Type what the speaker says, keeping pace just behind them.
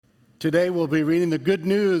Today we'll be reading the good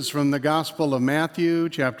news from the Gospel of Matthew,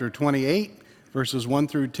 chapter 28, verses 1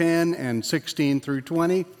 through 10 and 16 through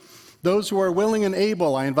 20. Those who are willing and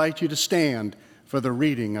able, I invite you to stand for the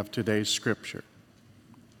reading of today's scripture.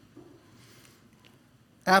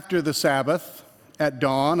 After the Sabbath, at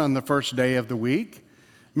dawn on the first day of the week,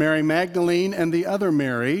 Mary Magdalene and the other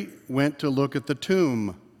Mary went to look at the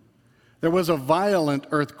tomb. There was a violent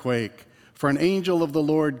earthquake, for an angel of the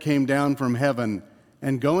Lord came down from heaven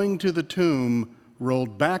and going to the tomb,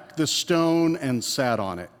 rolled back the stone and sat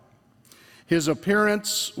on it. His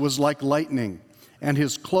appearance was like lightning, and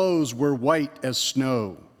his clothes were white as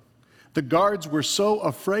snow. The guards were so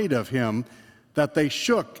afraid of him that they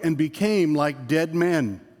shook and became like dead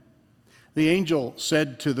men. The angel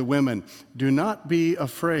said to the women, "Do not be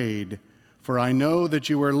afraid, for I know that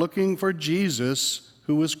you are looking for Jesus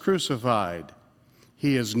who was crucified.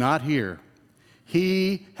 He is not here.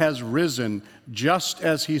 He has risen, just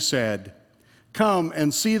as he said. Come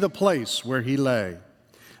and see the place where he lay.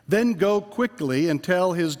 Then go quickly and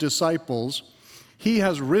tell his disciples, he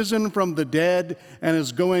has risen from the dead and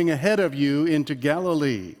is going ahead of you into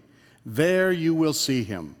Galilee. There you will see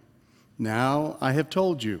him. Now I have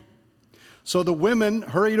told you." So the women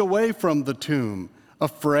hurried away from the tomb,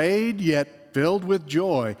 afraid yet filled with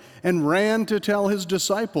joy, and ran to tell his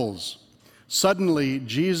disciples. Suddenly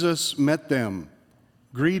Jesus met them.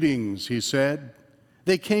 "Greetings," he said.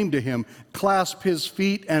 They came to him, clasped his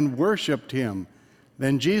feet, and worshiped him.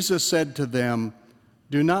 Then Jesus said to them,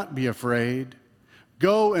 "Do not be afraid.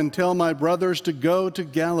 Go and tell my brothers to go to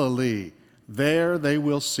Galilee. There they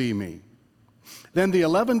will see me." Then the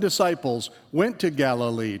 11 disciples went to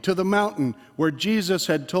Galilee, to the mountain where Jesus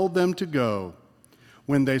had told them to go.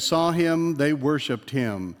 When they saw him, they worshiped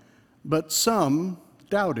him, but some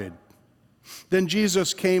doubted. Then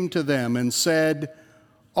Jesus came to them and said,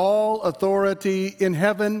 "All authority in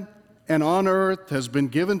heaven and on earth has been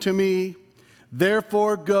given to me.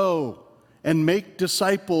 Therefore go and make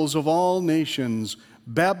disciples of all nations,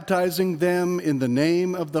 baptizing them in the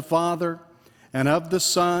name of the Father and of the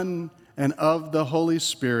Son and of the Holy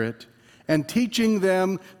Spirit, and teaching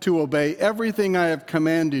them to obey everything I have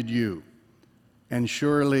commanded you. And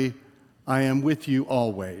surely I am with you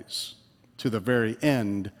always, to the very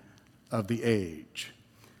end of the age."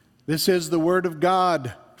 This is the word of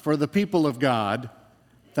God for the people of God.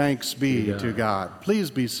 Thanks be to God. Please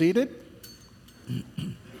be seated.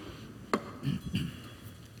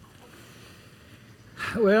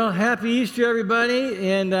 Well, happy Easter, everybody,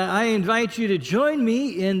 and I invite you to join me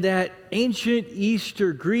in that ancient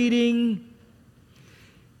Easter greeting.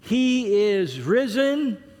 He is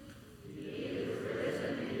risen. He is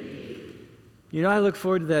risen indeed. You know, I look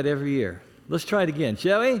forward to that every year. Let's try it again,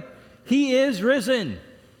 shall we? He is risen.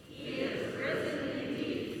 He is risen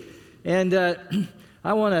indeed. And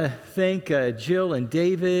I want to thank Jill and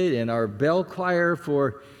David and our bell choir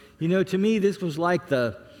for, to me, this was like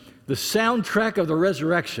the soundtrack of the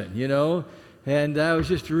resurrection, and I was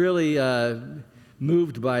just really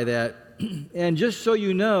moved by that. And just so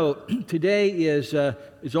you know, today is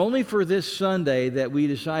only for this Sunday that we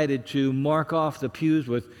decided to mark off the pews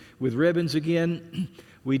with ribbons again.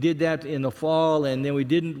 We did that in the fall, and then we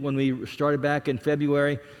didn't when we started back in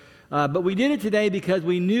February. But we did it today because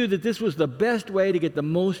we knew that this was the best way to get the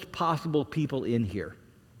most possible people in here.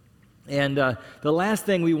 And the last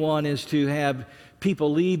thing we want is to have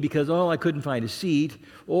people leave because, I couldn't find a seat,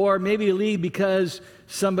 or maybe leave because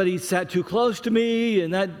somebody sat too close to me,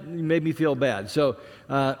 and that made me feel bad. So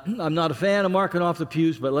I'm not a fan of marking off the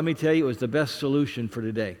pews, but let me tell you, it was the best solution for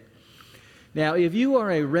today. Now, if you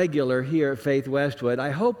are a regular here at Faith Westwood,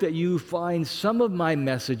 I hope that you find some of my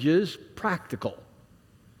messages practical.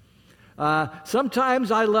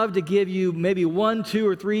 Sometimes I love to give you maybe 1, 2,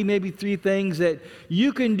 or 3, maybe 3 things that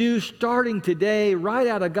you can do starting today right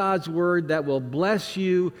out of God's Word that will bless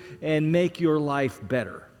you and make your life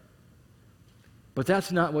better. But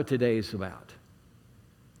that's not what today is about.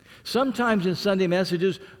 Sometimes in Sunday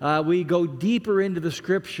messages, we go deeper into the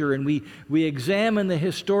Scripture and we examine the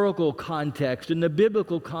historical context and the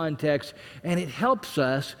biblical context, and it helps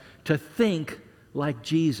us to think like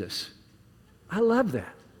Jesus. I love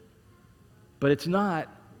that. But it's not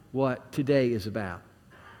what today is about.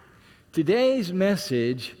 Today's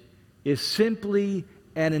message is simply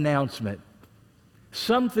an announcement.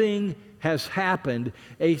 Something has happened.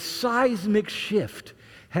 A seismic shift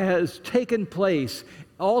has taken place,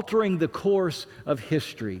 altering the course of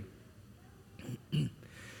history.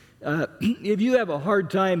 If you have a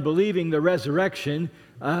hard time believing the resurrection,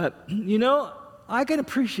 I can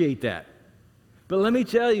appreciate that. But let me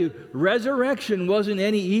tell you, resurrection wasn't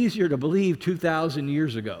any easier to believe 2,000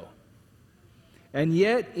 years ago. And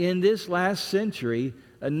yet, in this last century,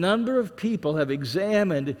 a number of people have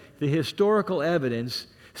examined the historical evidence,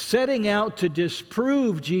 setting out to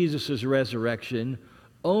disprove Jesus' resurrection,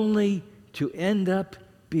 only to end up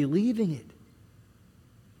believing it.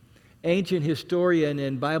 Ancient historian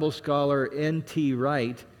and Bible scholar N.T.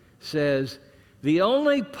 Wright says, the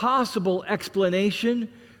only possible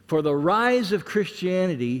explanation for the rise of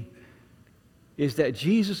Christianity is that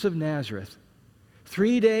Jesus of Nazareth,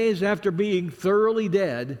 3 days after being thoroughly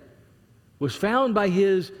dead, was found by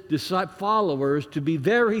his followers to be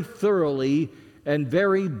very thoroughly and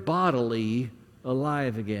very bodily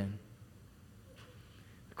alive again.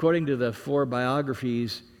 According to the 4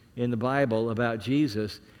 biographies in the Bible about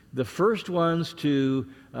Jesus, the first ones to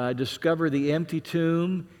discover the empty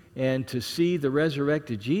tomb and to see the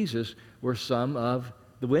resurrected Jesus were some of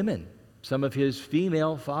the women, some of his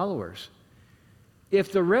female followers.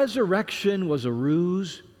 If the resurrection was a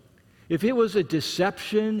ruse, if it was a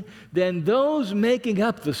deception, then those making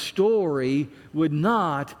up the story would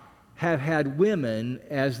not have had women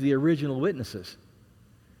as the original witnesses.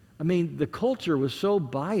 I mean, the culture was so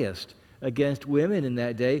biased against women in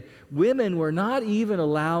that day. Women were not even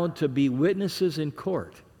allowed to be witnesses in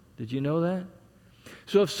court. Did you know that?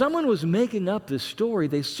 So if someone was making up this story,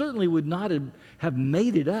 they certainly would not have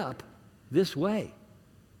made it up this way.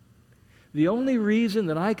 The only reason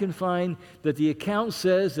that I can find that the account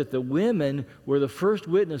says that the women were the first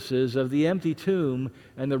witnesses of the empty tomb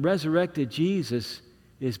and the resurrected Jesus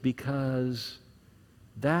is because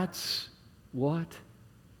that's what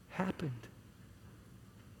happened.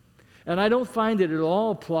 And I don't find it at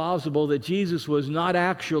all plausible that Jesus was not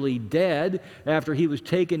actually dead after he was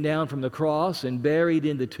taken down from the cross and buried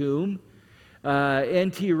in the tomb.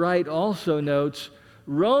 N.T. Wright also notes,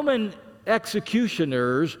 Roman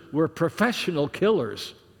executioners were professional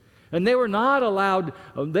killers, and they were not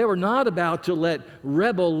about to let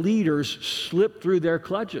rebel leaders slip through their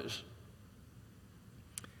clutches.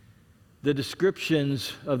 The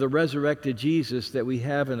descriptions of the resurrected Jesus that we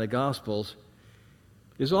have in the Gospels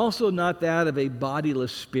is also not that of a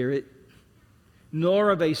bodiless spirit,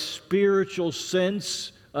 nor of a spiritual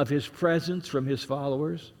sense of his presence from his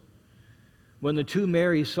followers. When the two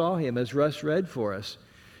Marys saw him, as Russ read for us,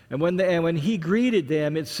 and when he greeted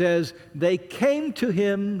them, it says, they came to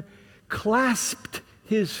him, clasped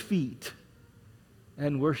his feet,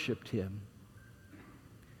 and worshiped him.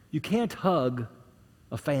 You can't hug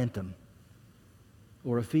a phantom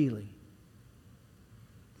or a feeling.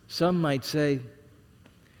 Some might say,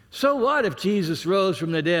 so what if Jesus rose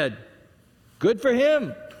from the dead? Good for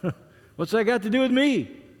him. What's that got to do with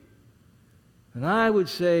me? And I would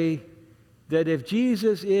say that if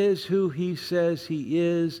Jesus is who he says he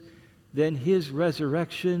is, then his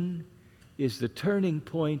resurrection is the turning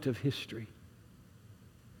point of history.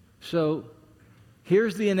 So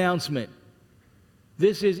here's the announcement.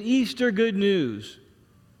 This is Easter good news.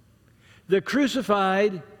 The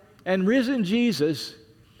crucified and risen Jesus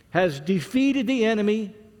has defeated the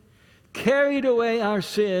enemy, carried away our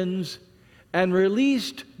sins, and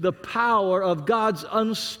released the power of God's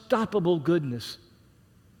unstoppable goodness.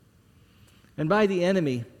 And by the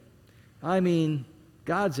enemy, I mean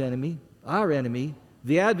God's enemy, our enemy,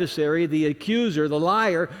 the adversary, the accuser, the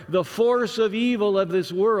liar, the force of evil of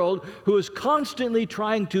this world who is constantly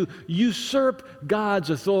trying to usurp God's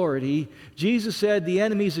authority. Jesus said the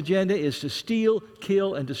enemy's agenda is to steal,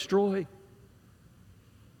 kill, and destroy.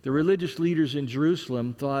 The religious leaders in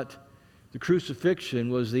Jerusalem thought the crucifixion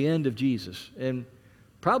was the end of Jesus, and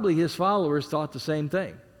probably his followers thought the same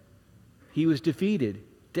thing. He was defeated,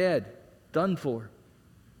 dead, done for.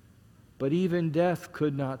 But even death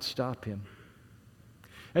could not stop him.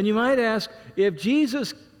 And you might ask, if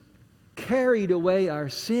Jesus carried away our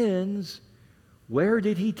sins, where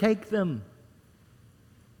did he take them?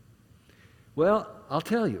 Well, I'll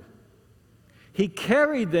tell you. He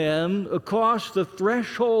carried them across the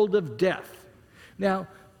threshold of death. Now,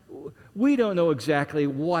 we don't know exactly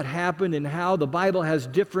what happened and how. The Bible has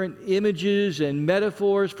different images and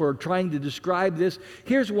metaphors for trying to describe this.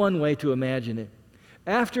 Here's one way to imagine it.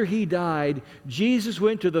 After he died, Jesus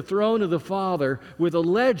went to the throne of the Father with a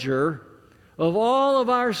ledger of all of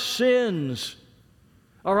our sins,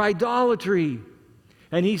 our idolatry.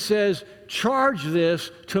 And he says, charge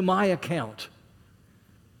this to my account.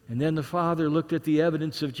 And then the Father looked at the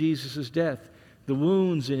evidence of Jesus' death, the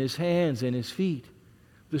wounds in his hands and his feet,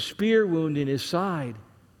 the spear wound in his side.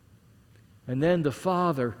 And then the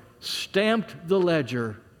Father stamped the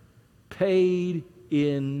ledger, paid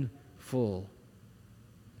in full.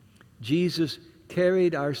 Jesus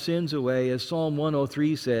carried our sins away, as Psalm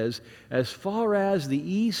 103 says, as far as the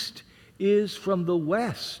east is from the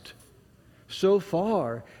west. so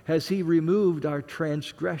far has He removed our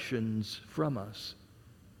transgressions from us.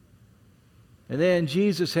 And then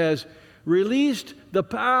Jesus has released the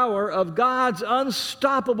power of God's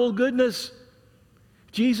unstoppable goodness.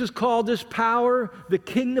 Jesus called this power the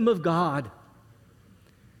kingdom of God.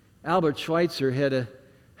 Albert Schweitzer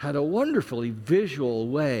had a wonderfully visual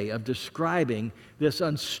way of describing this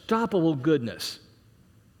unstoppable goodness.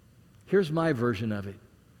 Here's my version of it.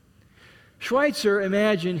 Schweitzer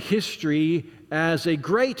imagined history as a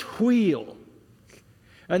great wheel.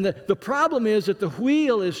 And the problem is that the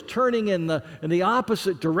wheel is turning in the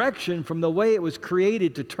opposite direction from the way it was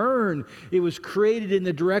created to turn. It was created in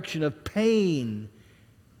the direction of pain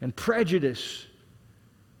and prejudice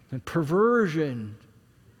and perversion.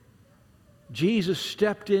 Jesus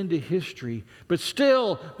stepped into history, but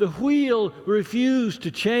still the wheel refused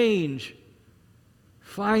to change.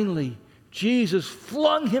 Finally, Jesus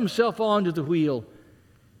flung Himself onto the wheel,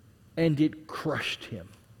 and it crushed Him.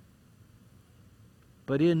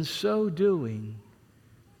 But in so doing,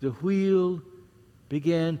 the wheel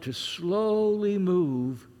began to slowly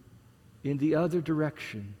move in the other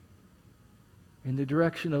direction, in the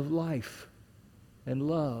direction of life and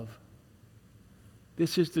love.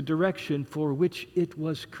 This is the direction for which it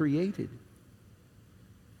was created.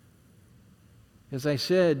 As I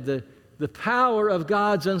said, the power of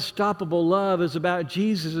God's unstoppable love is about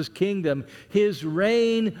Jesus' kingdom, His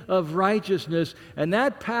reign of righteousness, and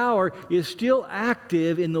that power is still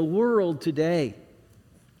active in the world today.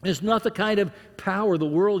 It's not the kind of power the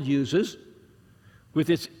world uses with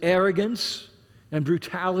its arrogance and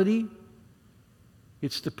brutality.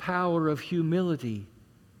 It's the power of humility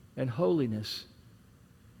and holiness.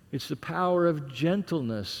 It's the power of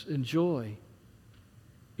gentleness and joy.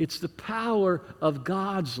 It's the power of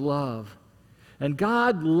God's love. And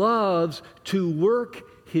God loves to work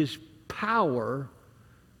His power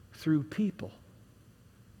through people.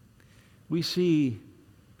 We see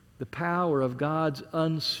the power of God's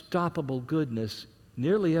unstoppable goodness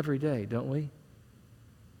nearly every day, don't we?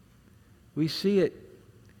 We see it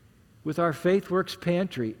with our FaithWorks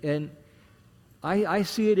pantry, and I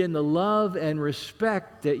see it in the love and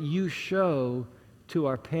respect that you show to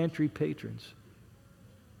our pantry patrons.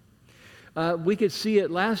 We could see it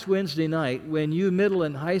last Wednesday night when you middle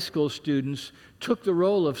and high school students took the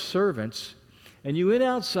role of servants, and you went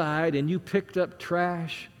outside and you picked up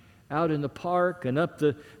trash out in the park and up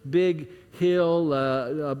the big hill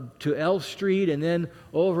to Elf Street and then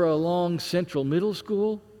over along Central Middle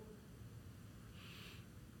School.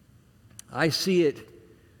 I see it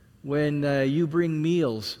when you bring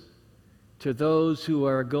meals to those who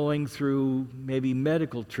are going through maybe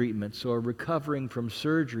medical treatments or recovering from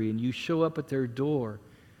surgery, and you show up at their door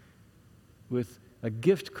with a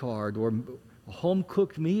gift card or a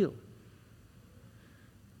home-cooked meal.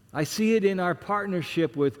 I see it in our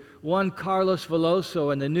partnership with Juan Carlos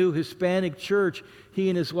Veloso and the new Hispanic church he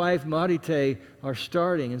and his wife Marite are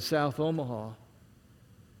starting in South Omaha.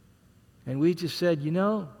 And we just said, you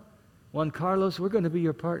know, Juan Carlos, we're going to be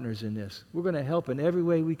your partners in this. We're going to help in every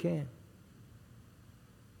way we can.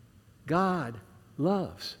 God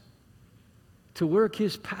loves to work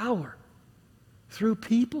His power through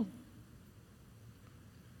people.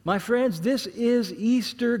 My friends, this is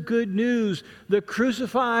Easter good news. The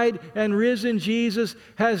crucified and risen Jesus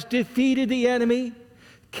has defeated the enemy,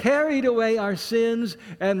 carried away our sins,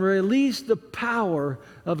 and released the power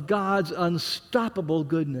of God's unstoppable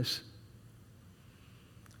goodness.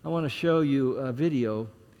 I want to show you a video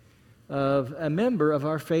of a member of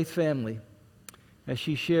our faith family as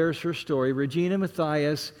she shares her story. Regina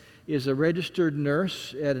Matthias is a registered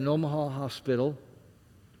nurse at an Omaha hospital.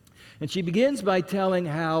 And she begins by telling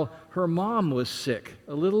how her mom was sick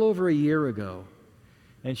a little over a year ago.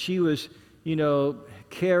 And she was,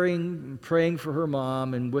 caring and praying for her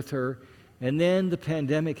mom and with her. And then the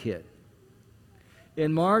pandemic hit.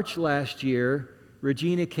 In March last year,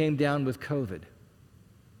 Regina came down with COVID.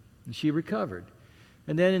 And she recovered.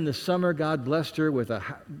 And then in the summer, God blessed her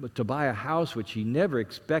to buy a house, which she never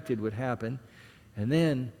expected would happen. And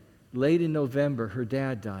then, late in November, her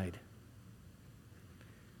dad died.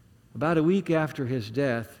 About a week after his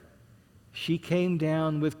death, she came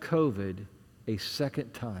down with COVID a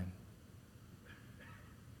second time.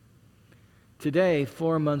 Today,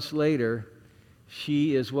 4 months later,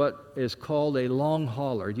 she is what is called a long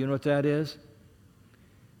hauler. Do you know what that is?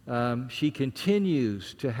 She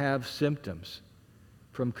continues to have symptoms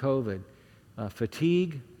from COVID.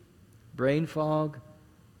 Fatigue, brain fog,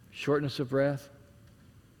 shortness of breath.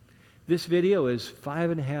 This video is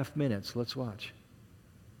 5.5 minutes. Let's watch.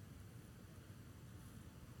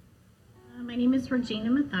 My name is Regina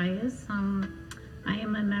Matthias. I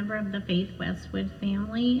am a member of the Faith Westwood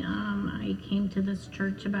family. I came to this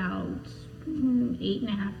church about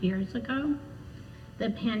 8.5 years ago.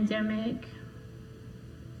 The pandemic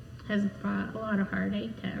has brought a lot of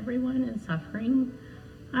heartache to everyone and suffering,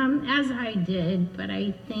 as I did, but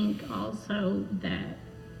I think also that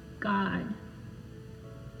God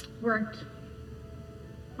worked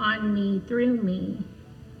on me, through me.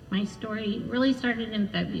 My story really started in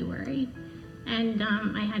February, and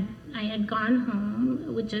I had gone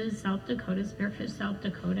home, which is South Dakota, Spearfish, South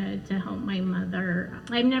Dakota, to help my mother.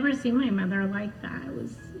 I've never seen my mother like that.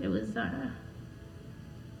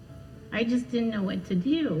 I just didn't know what to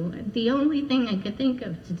do. The only thing I could think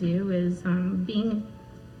of to do is being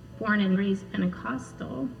born and raised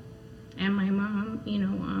Pentecostal, and my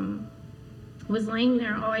mom, was laying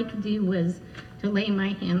there. All I could do was to lay my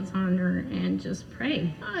hands on her and just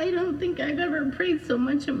pray. I don't think I've ever prayed so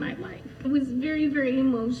much in my life. It was very, very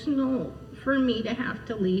emotional for me to have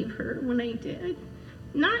to leave her when I did,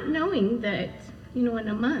 not knowing that, in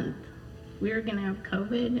a month we were gonna have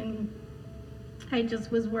COVID, and I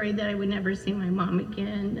just was worried that I would never see my mom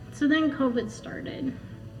again. So then COVID started.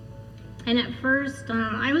 And at first,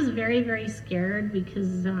 I was very, very scared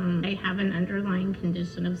because I have an underlying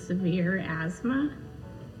condition of severe asthma.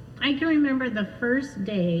 I can remember the first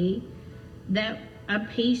day that a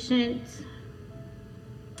patient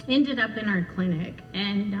ended up in our clinic,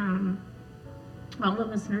 and all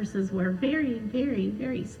of us nurses were very, very,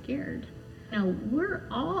 very scared. We're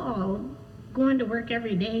all going to work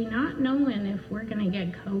every day not knowing if we're going to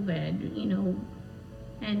get COVID,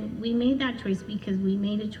 and we made that choice because we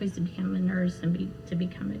made a choice to become a nurse and to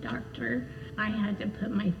become a doctor. I had to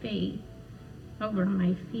put my faith over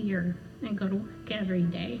my fear and go to work every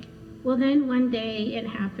day. Well, then one day it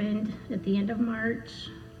happened at the end of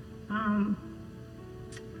March. I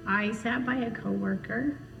sat by a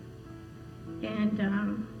coworker, and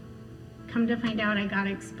come to find out I got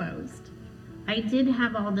exposed. I did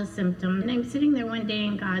have all the symptoms, and I'm sitting there one day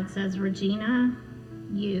and God says, "Regina,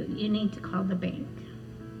 you need to call the bank."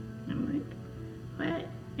 I'm like, "What?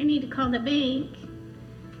 I need to call the bank?"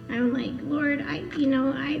 I'm like, "Lord,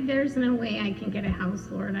 there's no way I can get a house,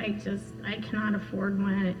 Lord. I cannot afford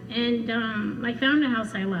one." And I found a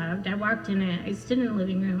house I loved. I walked in it. I stood in the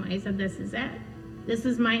living room. I said, "This is it. This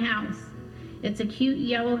is my house." It's a cute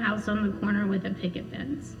yellow house on the corner with a picket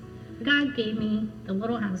fence. God gave me the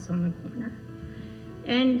little house on the corner.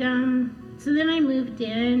 And so then I moved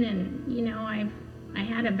in, and, I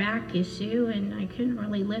had a back issue and I couldn't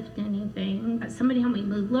really lift anything. Somebody helped me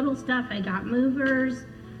move little stuff. I got movers.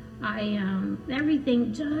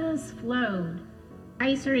 Everything just flowed.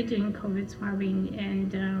 I started doing COVID swabbing,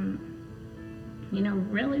 and,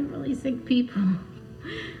 really, really sick people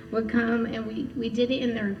would come, and we did it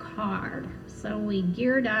in their car. So we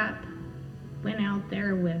geared up, went out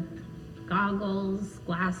there with goggles,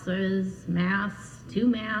 glasses, masks, 2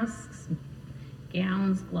 masks,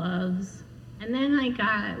 gowns, gloves. And then I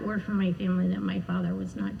got word from my family that my father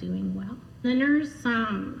was not doing well. The nurse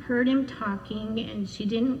heard him talking, and she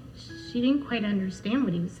didn't quite understand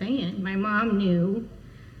what he was saying. My mom knew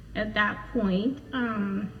at that point.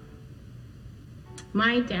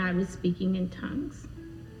 My dad was speaking in tongues.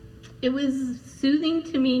 It was soothing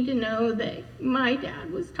to me to know that my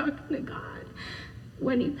dad was talking to God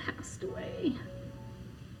when he passed away.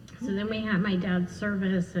 So then we had my dad's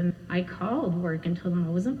service, and I called work and told them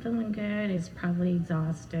I wasn't feeling good. I was probably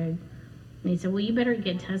exhausted. And they said, "Well, you better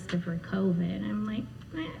get tested for COVID." I'm like,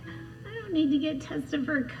 I don't need to get tested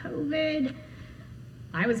for COVID.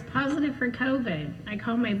 I was positive for COVID. I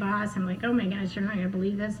called my boss. I'm like, "Oh my gosh, you're not gonna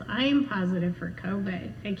believe this. I am positive for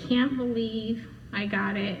COVID. I can't believe I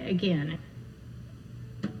got it again."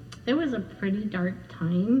 There was a pretty dark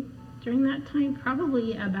time during that time,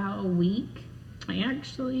 probably about a week. I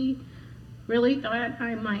actually really thought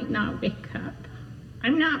I might not wake up.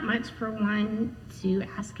 I'm not much for one to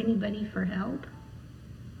ask anybody for help.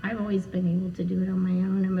 I've always been able to do it on my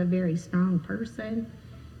own. I'm a very strong person.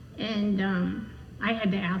 And I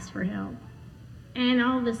had to ask for help. And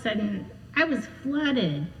all of a sudden, I was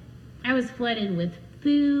flooded. I was flooded with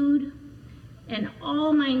food, and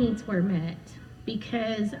all my needs were met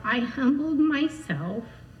because I humbled myself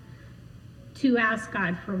to ask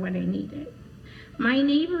God for what I needed. My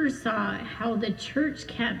neighbor saw how the church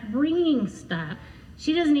kept bringing stuff.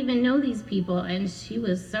 She doesn't even know these people, and she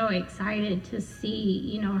was so excited to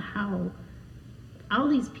see, how all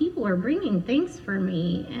these people are bringing things for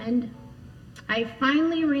me. And I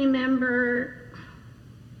finally remember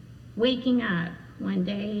waking up one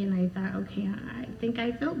day, and I thought, okay, I think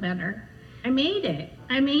I feel better. I made it.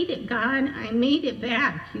 I made it, God. I made it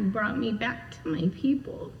back. You brought me back to my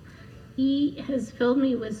people. He has filled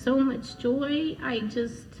me with so much joy.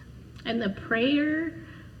 And the prayer,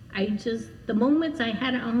 the moments I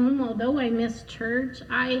had at home, although I missed church,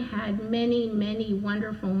 I had many, many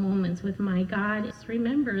wonderful moments with my God. Just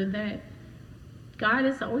remember that God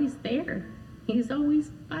is always there. He's always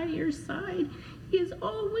by your side. He is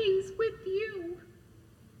always with you.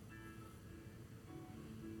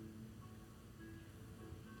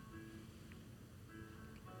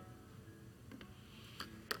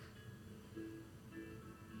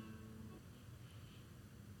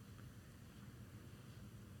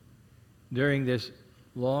 During this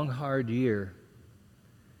long, hard year,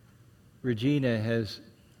 Regina has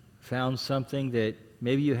found something that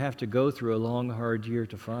maybe you have to go through a long, hard year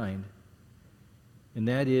to find, and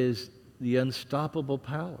that is the unstoppable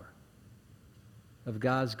power of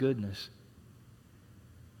God's goodness.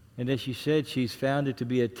 And as she said, she's found it to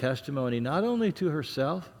be a testimony not only to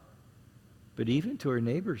herself, but even to her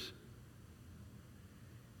neighbors.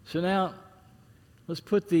 So now, let's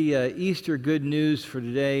put the Easter good news for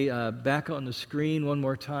today back on the screen one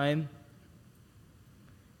more time.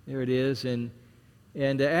 There it is. And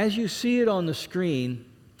as you see it on the screen,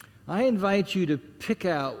 I invite you to pick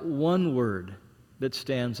out one word that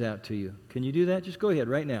stands out to you. Can you do that? Just go ahead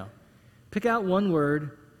right now. Pick out one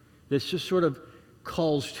word that's just sort of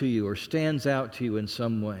calls to you or stands out to you in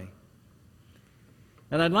some way.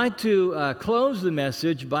 And I'd like to close the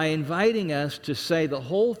message by inviting us to say the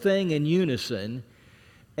whole thing in unison,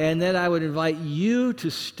 and then I would invite you to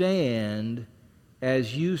stand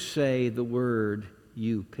as you say the word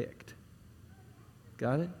you picked.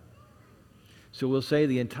 Got it? So we'll say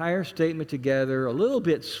the entire statement together a little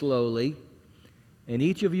bit slowly, and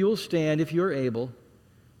each of you will stand, if you're able,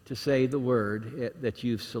 to say the word that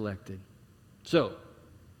you've selected. So,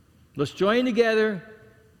 let's join together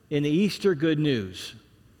in the Easter good news.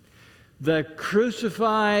 The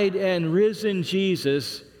crucified and risen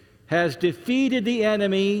Jesus has defeated the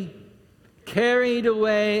enemy, carried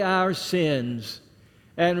away our sins,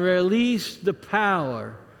 and released the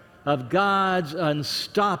power of God's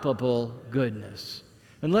unstoppable goodness.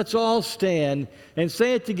 And let's all stand and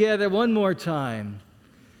say it together one more time.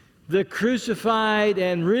 The crucified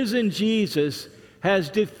and risen Jesus has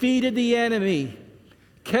defeated the enemy,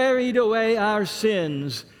 carried away our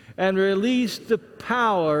sins, and released the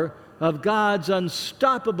power of God's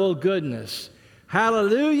unstoppable goodness.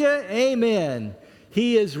 Hallelujah, amen.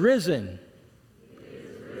 He is risen.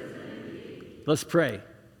 Let's pray.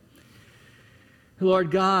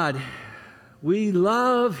 Lord God, we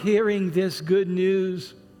love hearing this good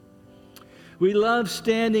news. We love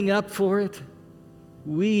standing up for it.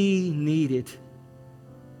 We need it.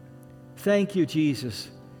 Thank you, Jesus,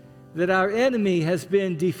 that our enemy has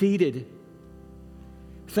been defeated.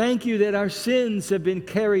 Thank you that our sins have been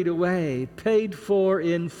carried away, paid for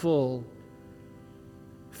in full.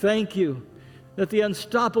 Thank you that the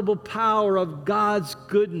unstoppable power of God's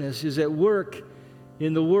goodness is at work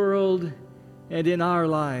in the world and in our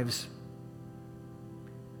lives.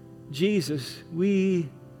 Jesus, we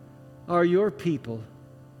are your people.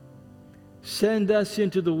 Send us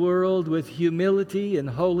into the world with humility and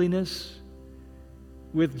holiness,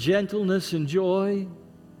 with gentleness and joy,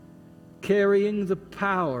 carrying the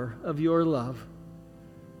power of your love.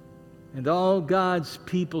 And all God's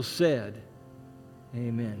people said,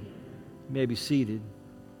 amen. You may be seated.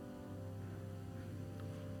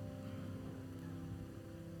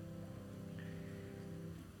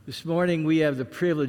 This morning we have the privilege